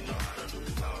out, hope you know how to do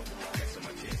this all day. Catching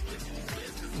my text, placing these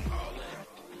business, I'm all in.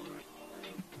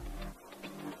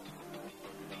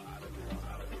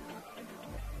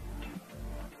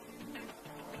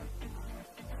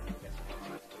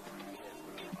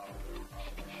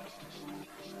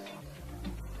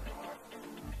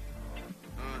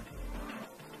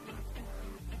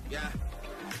 Yeah,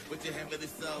 with your heavenly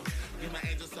soul, you're my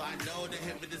angel, so I know the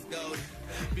heaven is gold.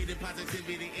 Be the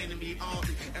positivity, enemy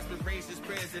only. Aspirations,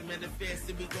 prayers, and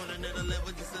manifesting. We going another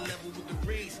level, just a level with the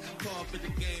reach. Call for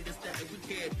the game, that's that we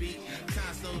can't beat.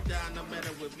 Time slow down, no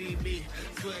matter what be me.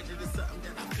 Swear that it's something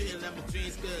that I feel like my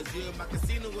dreams, cause you're my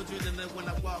casino, was drilling it when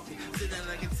I walk it. Sit down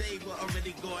like a table,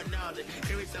 already going all it.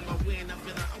 Every time I win, I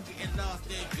feel like I'm getting lost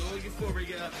in your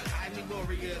euphoria. I need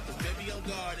warrior, cause baby I'm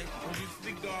guarded. I'm used to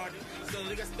be guarded,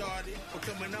 slowly got started.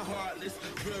 Becoming a heartless,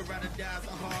 real ride or die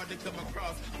so hard to come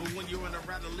across. But when you're on a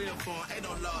ride to live for, ain't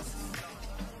no losses.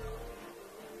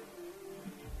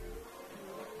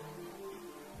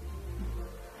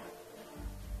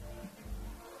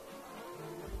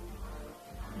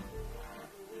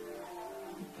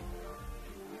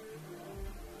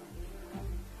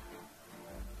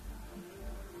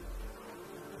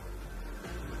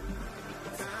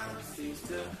 Time seems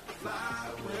to fly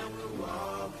when we're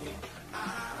walking.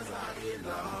 Eyes I get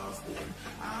lost in.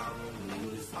 I don't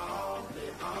lose all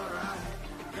day. Alright,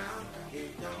 now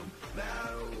it don't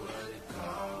matter what it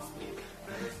costs me.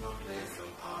 Place no place,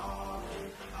 I'm all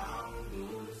in. I don't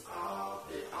lose all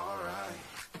day. Alright.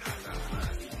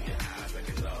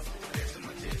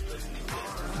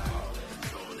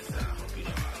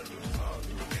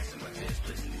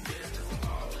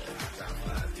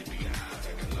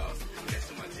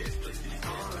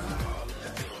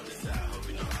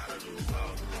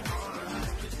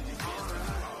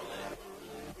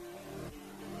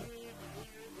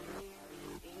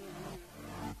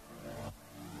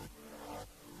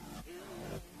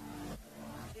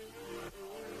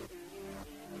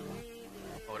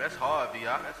 Oh, that's hard, VI.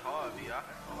 That's hard, VI.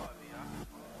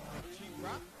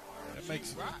 That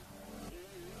makes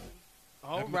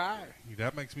All right.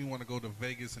 That makes me want to go to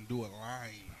Vegas and do a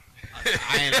line.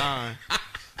 I ain't lying.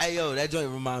 Hey, yo, that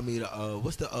joint remind me of,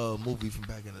 what's the movie from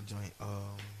back in the joint?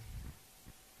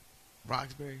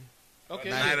 Roxbury? Okay.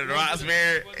 Night of the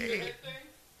Roxbury.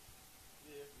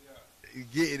 You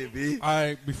getting it, B? All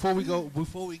right, before we go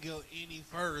any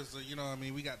further, you know what I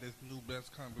mean, we got this new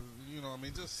best conversation, you know what I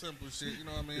mean, just simple shit, you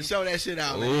know what I mean. Show that shit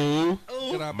out, man.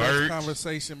 Ooh. Get our best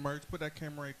conversation merch. Put that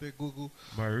camera right there, Google.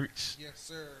 Merch. Yes,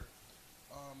 sir.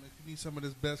 If you need some of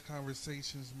this best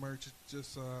conversations merch,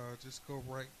 just go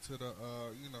right to the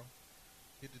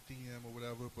hit the DM or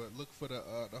whatever. But look for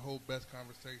the whole best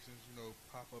conversations,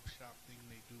 pop up shop thing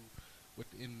they do with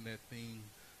the internet thing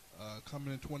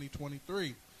coming in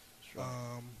 2023.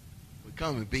 Right. We're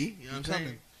coming, B. You know what I'm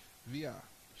saying? VI.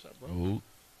 What's up, bro? Ooh.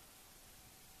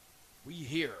 We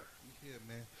here. We here,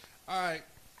 man. All right.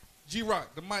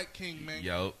 G-Rock, the Mike King, man.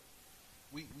 Yo.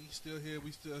 We still here.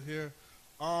 We still here.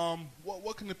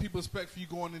 What can the people expect for you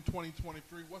going in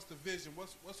 2023? What's the vision?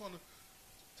 What's on the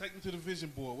take me to the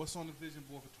vision board? What's on the vision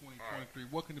board for 2023?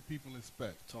 What can the people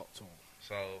expect? Talk to them.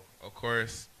 So, of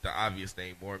course, the obvious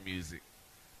thing, more music.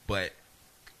 But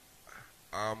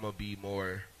I'm going to be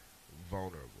more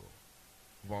vulnerable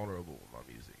with my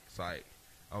music. It's like,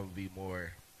 I'm going to be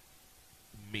more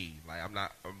me. Like,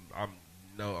 I'm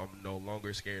no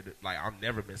longer scared. I've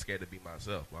never been scared to be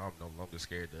myself. But I'm no longer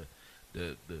scared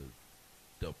to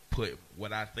put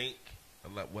what I think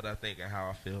and how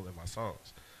I feel in my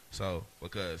songs. So,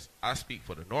 because I speak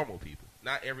for the normal people.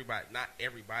 Not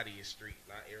everybody is street.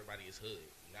 Not everybody is hood.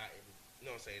 You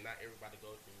know what I'm saying? Not everybody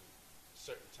goes through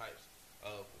certain types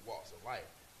of walks of life.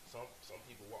 Some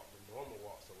people walk the normal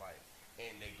walks of life,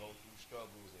 and they go through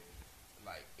struggles and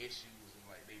like issues, and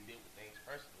like they deal with things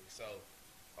personally. So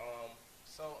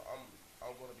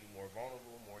I'm gonna be more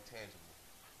vulnerable, more tangible.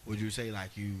 Would you say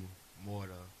like you more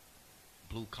the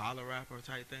blue collar rapper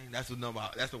type thing? That's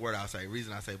the word I say.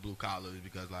 Reason I say blue collar is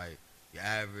because like your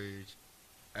average,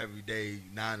 everyday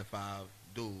 9 to 5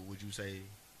 dude. Would you say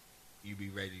you be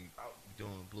ready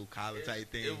doing blue collar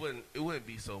type thing? It wouldn't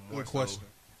be so more. Good question.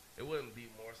 It wouldn't be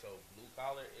more so blue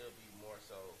collar. It would be more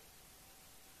so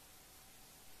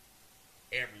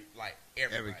every collar.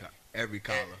 Every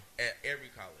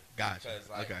collar. Gotcha.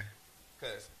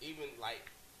 Because even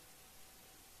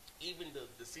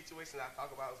the situation I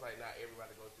talk about is like not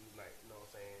everybody goes through like, you know what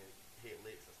I'm saying, hit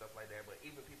licks and stuff like that. But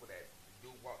even people that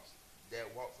do walk of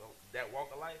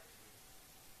life,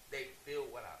 they feel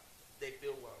where I'm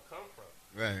coming from.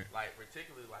 Right. Like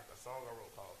particularly like a song I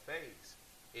wrote called Phase.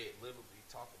 It literally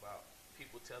talked about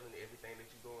people telling you everything that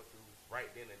you're going through right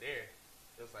then and there.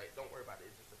 It's like, don't worry about it.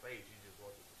 It's just a phase. You just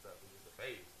going through some stuff. It's just a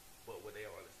phase. But what they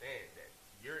don't understand that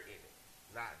you're in it,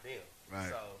 not them. Right.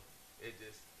 So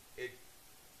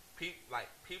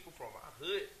people from our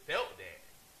hood felt that.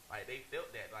 Like they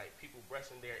felt that. Like people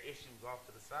brushing their issues off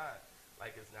to the side,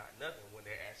 like it's not nothing when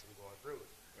they're actually going through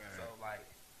it. Right. So like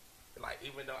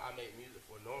even though I make music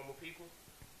for normal people,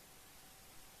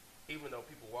 even though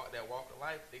people walk of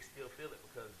life, they still feel it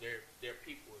because they're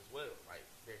people as well. Like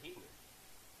they're human.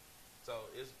 So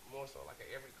it's more so like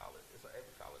every color. It's an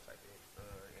every color type of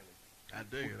energy. I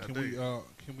dig it.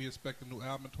 Can we expect a new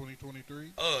album in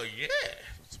 2023? Yeah.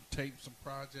 Some tapes, some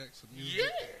projects, some music.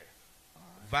 Yeah.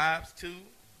 Vibes 2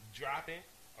 dropping.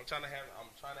 I'm trying to have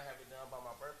it done by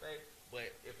my birthday.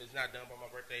 But if it's not done by my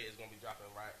birthday, it's gonna be dropping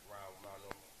right around my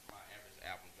average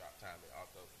album drop time in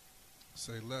October.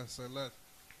 Say less.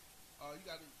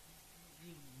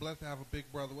 You blessed to have a big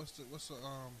brother. What's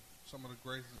some of the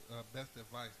greatest, best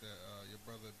advice that your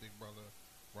big brother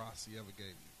Rossi ever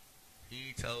gave you?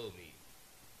 He told me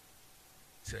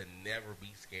to never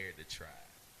be scared to try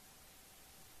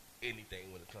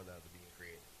anything when it comes down to being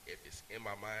creative. If it's in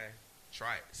my mind,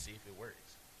 try it. See if it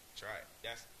works. Try it.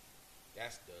 That's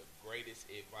the greatest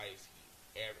advice he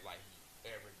ever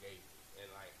gave me. And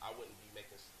like I wouldn't be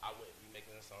making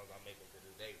the songs I'm making to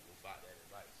this day without that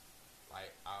advice.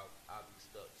 Like I'll be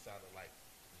stuck sounding like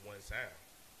one sound.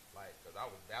 Like, cause I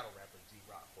was battle rapping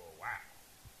G-Rock for a while.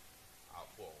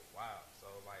 So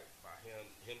like by him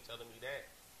telling me that,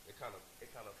 it kind of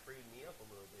freed me up a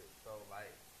little bit. So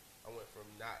like I went from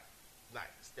not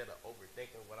like instead of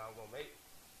overthinking what I was gonna make,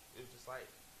 it was just like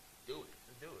do it,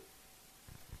 just do it.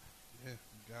 Yeah,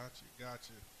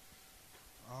 gotcha.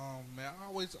 Man, I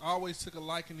always took a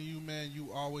liking to you, man.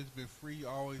 You always been free, you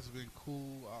always been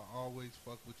cool. I always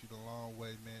fuck with you the long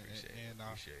way, man. And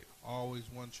I always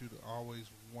wanted you to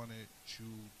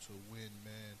win,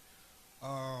 man.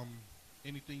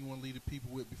 Anything you want to leave the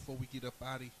people with before we get up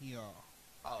out of here?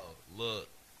 Oh, look,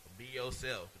 be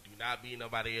yourself. Do not be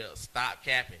nobody else. Stop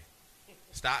capping.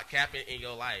 Stop capping in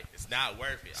your life. It's not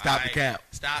worth it. Stop the cap.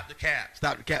 Stop the cap.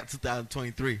 Stop the cap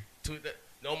 2023.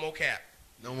 No more cap.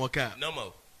 No more cap. No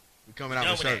more. We coming out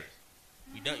with shirt.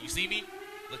 We done. You see me?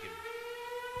 Look at me.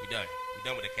 We done. We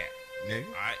done with the cap. Nigga.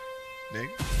 All right.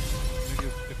 Nigga.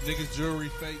 If niggas jewelry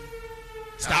fake,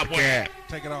 stop wearing it.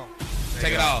 Take it off.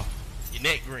 Take it off. Your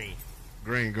neck green.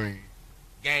 Green.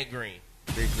 Gang green.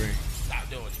 Big green. Stop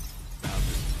doing it.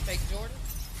 Fake Jordan?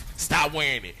 Stop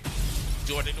wearing it.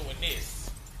 Jordan doing this.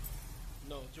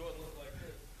 No, Jordan look like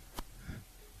this.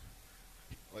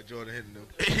 What Jordan hitting them?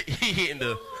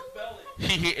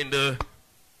 He hitting the.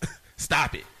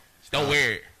 Stop it. Don't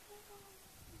wear it.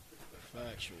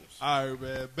 Factuals. All right,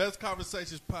 man. Best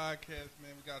Conversations podcast,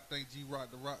 man. We gotta thank G-Rock,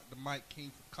 the Mike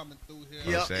King, for coming through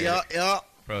here. Yep.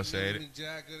 Appreciate it.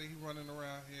 Jagger, he running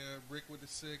around here. Rick with the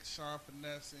 6, Sean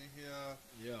Finesse in here.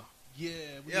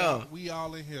 Yeah. We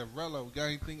all in here. Rello, got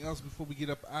anything else before we get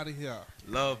up out of here?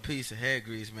 Love, peace, and head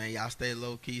grease, man. Y'all stay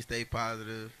low key, stay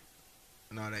positive,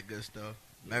 and all that good stuff.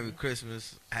 Merry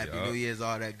Christmas, Happy New Year's,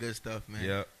 all that good stuff, man.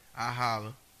 Yep. I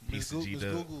holler. Miss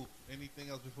Google, anything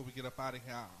else before we get up out of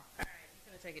here? Alright, I'm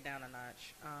gonna take it down a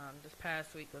notch. This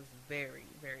past week was very,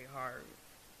 very hard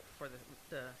for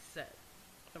the set,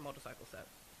 the motorcycle set.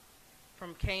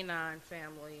 From K9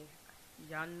 family,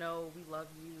 y'all know we love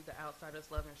you. The Outsiders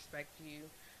love and respect you.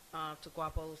 To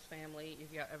Guapo's family,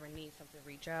 if y'all ever need something,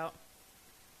 reach out.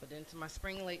 But then to my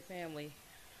Spring Lake family,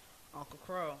 Uncle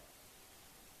Crow.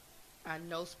 I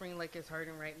know Spring Lake is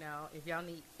hurting right now. If y'all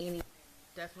need any,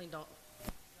 definitely don't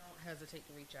hesitate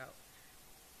to reach out.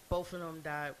 Both of them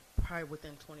died probably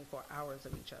within 24 hours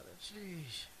of each other.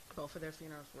 Sheesh. Both of their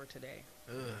funerals were today.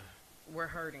 Ugh. We're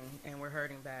hurting, and we're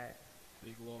hurting bad.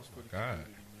 Big loss for the God.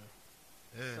 community, man.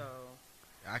 Yeah. So,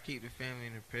 I keep the family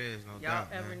in the prayers, no y'all doubt.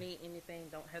 ever man. need anything,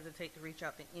 don't hesitate to reach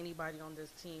out to anybody on this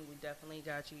team. We definitely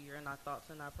got you. You're in our thoughts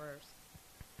and our prayers.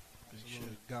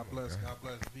 God bless. God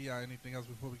bless. Vi, anything else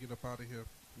before we get up out of here?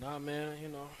 Nah, man. You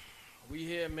know, we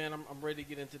here, man. I'm ready to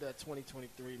get into that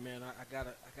 2023, man. I got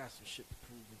some shit to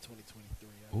prove in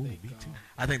 2023. Me too.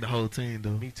 I think the whole team,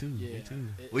 though. Me too. Yeah, Me too.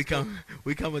 it's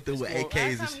We coming through with Last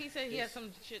AKs. time he said he had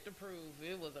some shit to prove.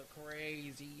 It was a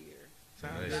crazy year. I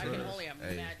can only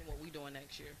imagine what we doing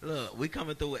next year. Look, we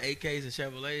coming through with AKs and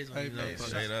Chevrolets. Hey, man,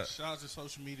 up. shout out to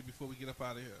social media before we get up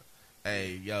out of here.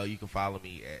 Hey, yo, you can follow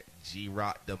me at G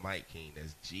Rock the Mic King.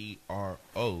 That's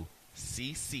GROCCDAMICKING.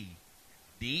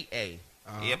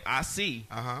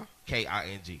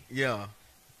 Yeah.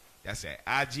 That's at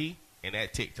IG and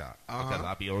at TikTok. Because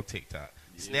I'll be on TikTok.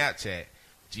 Snapchat,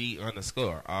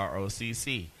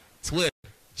 G_ROCC. Twitter,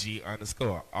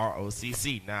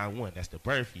 G_ROCC91. That's the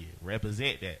birth year.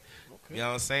 Represent that. Okay. You know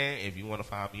what I'm saying? If you want to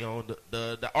find me on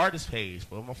the artist page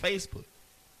for my Facebook,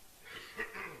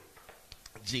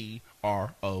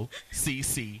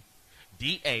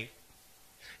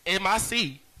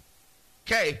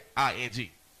 GROCCDAMICKING.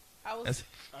 I was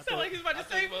sound like he's about to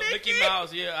say Mickey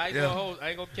Mouse. Yeah, I ain't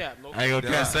gonna cap. No, I ain't gonna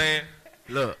cap. Saying?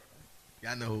 Look,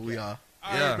 y'all know who we are.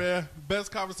 All right, man.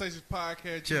 Best Conversations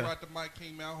Podcast. Yeah. You Rock the Mic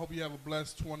came out. Hope you have a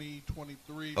blessed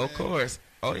 2023. Of man. course.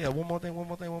 Oh, yeah. One more thing.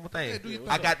 Yeah, do your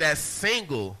I thing. got that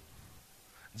single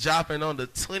dropping on the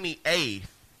 28th.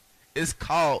 It's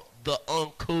called The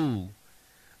Uncool.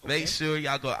 Make sure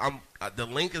y'all go. The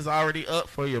link is already up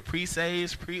for your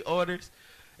pre-saves, pre-orders.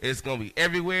 It's going to be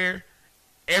everywhere.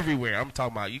 Everywhere. I'm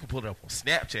talking about, you can pull it up on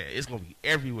Snapchat. It's going to be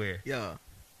everywhere. Yeah.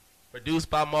 Produced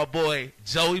by my boy,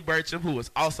 Joey Burcham, who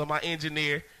is also my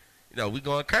engineer. You know, we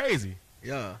going crazy.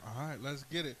 Yeah. All right, let's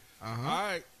get it. Uh-huh. All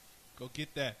right, go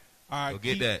get that. All right, Go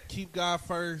get that. Keep God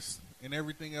first, and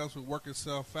everything else will work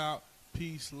itself out.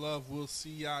 Peace, love. We'll see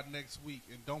y'all next week.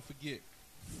 And don't forget,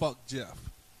 fuck Jeff.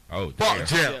 Oh, Fuck damn.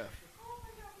 Jeff.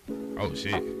 Oh,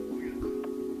 shit.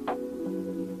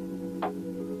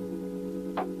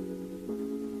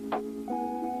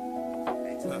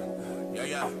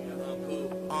 Yeah.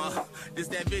 This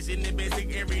that vision and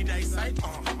basic everyday sight.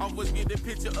 Always get the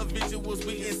picture of visuals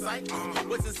we incite.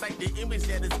 What's inside the image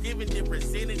that is given and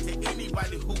presented to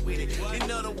anybody who with it.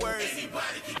 In other words,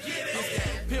 anybody can get it. This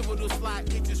that pivotal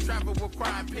slide, inches travel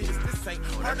requiring pennies. This ain't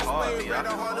hardest way, rather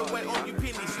harder way on you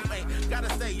pennies. You ain't gotta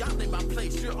say y'all in my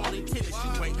place. You're only tennis.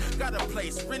 You ain't got a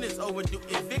place. Rent is overdue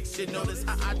eviction. Notice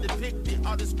how I depict it.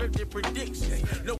 All the scripted predictions. No